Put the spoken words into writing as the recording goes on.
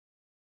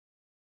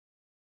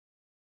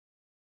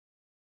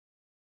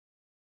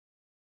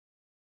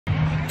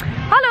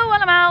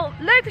allemaal,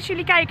 leuk dat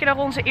jullie kijken naar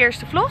onze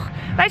eerste vlog.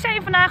 Wij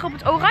zijn vandaag op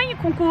het Oranje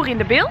concours in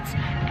de Bilt.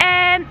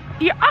 En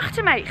hier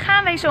achter mij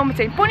gaan wij zo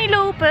meteen pony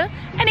lopen.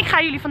 En ik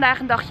ga jullie vandaag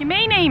een dagje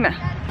meenemen.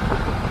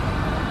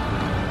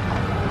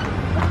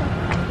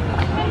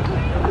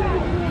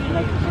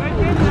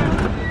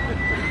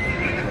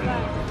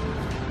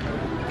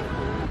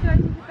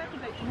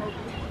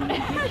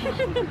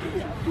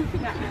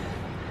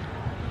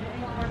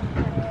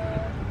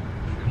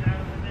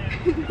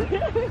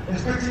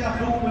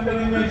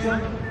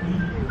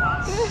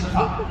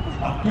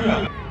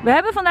 We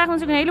hebben vandaag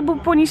natuurlijk een heleboel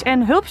ponies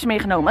en hulpjes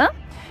meegenomen.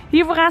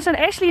 Hier vooraan staan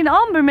Ashley en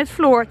Amber met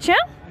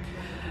Floortje,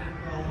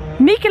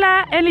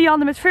 Nicola en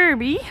Lianne met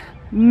Furby,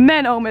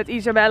 Menno met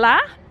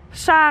Isabella,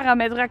 Sarah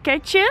met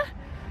Raketje.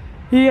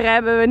 Hier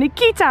hebben we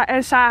Nikita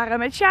en Sarah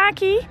met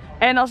Shaki.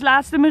 En als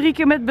laatste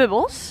Marieke met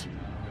Bubbles.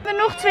 We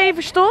hebben nog 2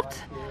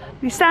 verstopt.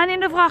 Die staan in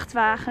de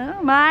vrachtwagen.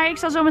 Maar ik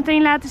zal zo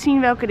meteen laten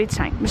zien welke dit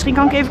zijn. Misschien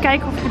kan ik even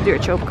kijken of ik het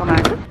deurtje open kan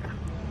maken.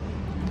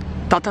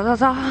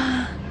 Ta-ta-ta-ta.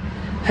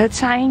 Het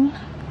zijn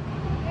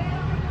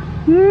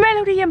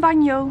Melody en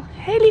Banjo.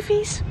 Hey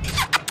liefies.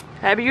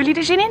 Hebben jullie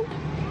er zin in?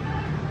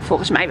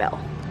 Volgens mij wel.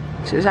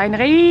 Ze zijn er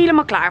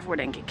helemaal klaar voor,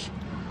 denk ik.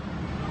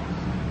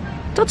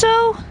 Tot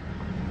zo!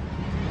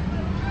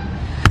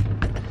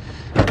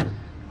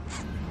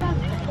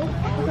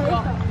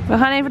 We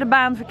gaan even de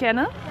baan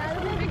verkennen. Ja,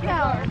 dat denk ik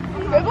wel.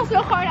 Het was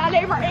wel gewoon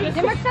alleen maar één.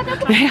 Ja, maar ik sta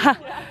ook op. Ja,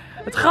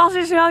 het gras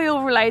is wel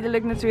heel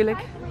verleidelijk natuurlijk.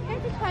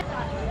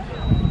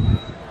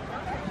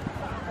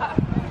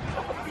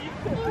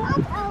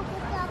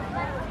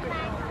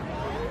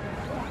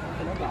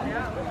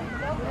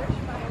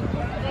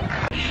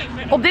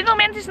 Op dit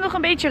moment is het nog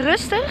een beetje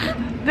rustig,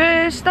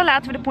 dus dan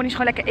laten we de ponies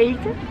gewoon lekker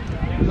eten.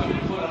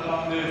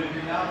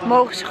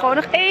 Mogen ze gewoon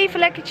nog even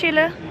lekker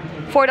chillen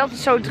voordat het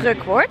zo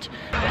druk wordt.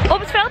 Op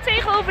het veld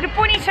tegenover de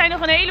ponies zijn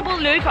nog een heleboel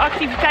leuke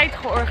activiteiten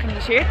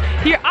georganiseerd.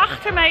 Hier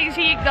achter mij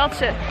zie ik dat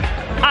ze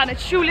aan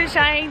het sjoelen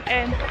zijn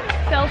en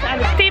zelfs aan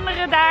het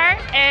timmeren daar.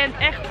 En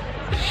echt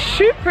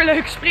super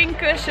leuke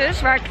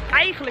springkussens waar ik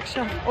eigenlijk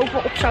zelf ook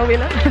wel op zou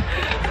willen.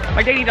 Maar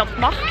ik denk niet dat het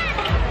mag.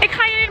 Ik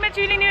ga met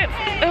jullie nu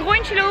een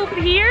rondje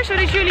lopen hier,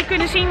 zodat jullie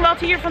kunnen zien wat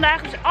hier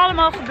vandaag dus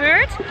allemaal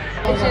gebeurt.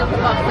 Ik zit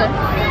te wachten.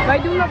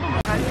 Wij doen dat op.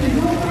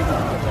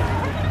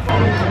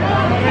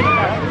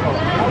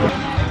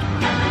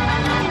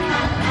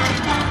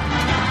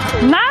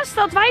 Naast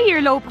dat wij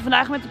hier lopen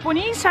vandaag met de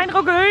ponies, zijn er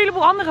ook een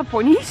heleboel andere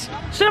ponies.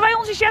 Zullen wij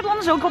onze chat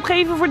anders ook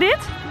opgeven voor dit?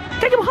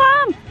 Kijk hem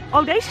gaan!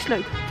 Oh, deze is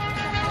leuk.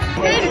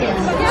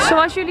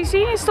 Zoals jullie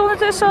zien is het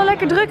ondertussen al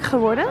lekker druk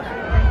geworden.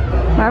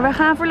 Maar we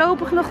gaan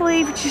voorlopig nog wel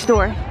eventjes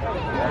door.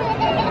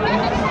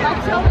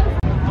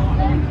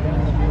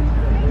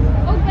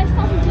 Ook best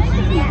wel een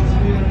beetje.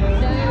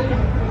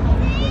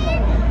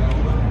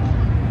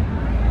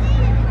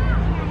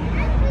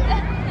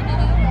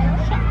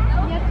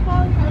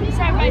 Die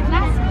zijn bij het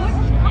laatste bordje.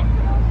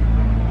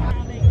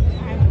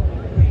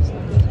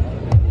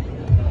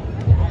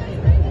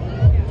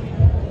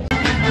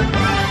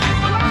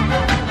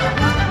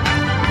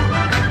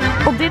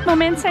 Op dit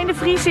moment zijn de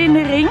Friezen in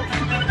de ring.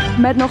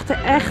 Met nog de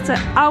echte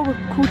oude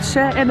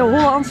koetsen en de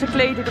Hollandse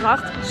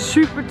klederdracht.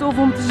 Super tof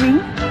om te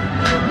zien.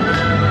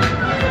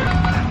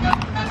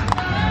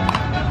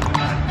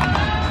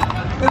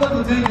 En dat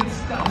betekent,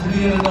 dames en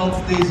heren,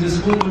 dat deze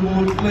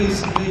schoolbewoord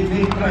vlees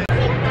geen prijs.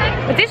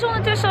 Het is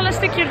ondertussen al een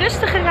stukje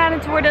rustiger aan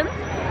het worden.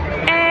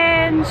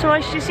 En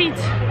zoals je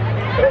ziet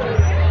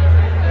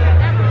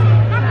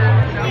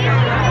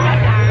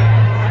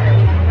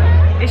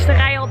is de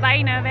rij al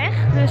bijna weg.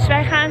 Dus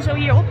wij gaan zo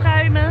hier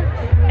opruimen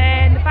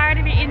en de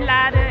paarden weer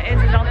inladen en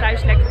ze dan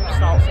thuis lekker op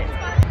stal zetten.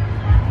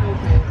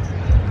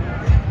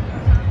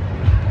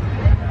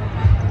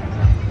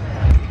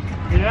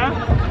 Ja?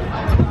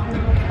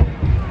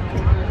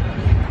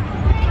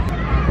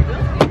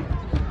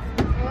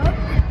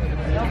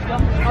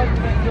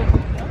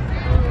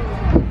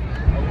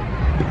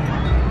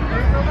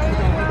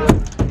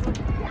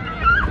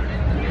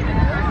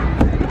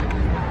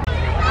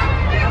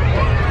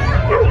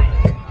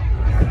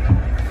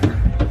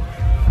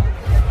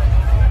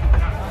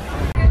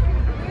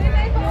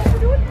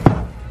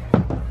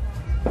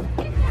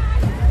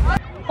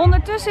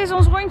 Ondertussen is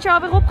ons rondje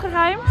alweer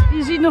opgeruimd.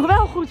 Je ziet nog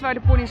wel goed waar de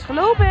ponies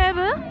gelopen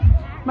hebben.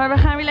 Maar we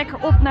gaan weer lekker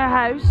op naar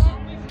huis.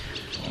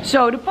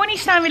 Zo, de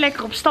ponies staan weer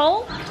lekker op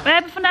stal. We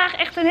hebben vandaag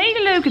echt een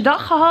hele leuke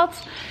dag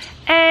gehad.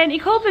 En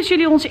ik hoop dat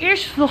jullie onze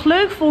eerste vlog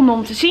leuk vonden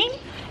om te zien.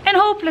 En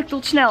hopelijk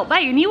tot snel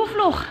bij een nieuwe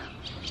vlog.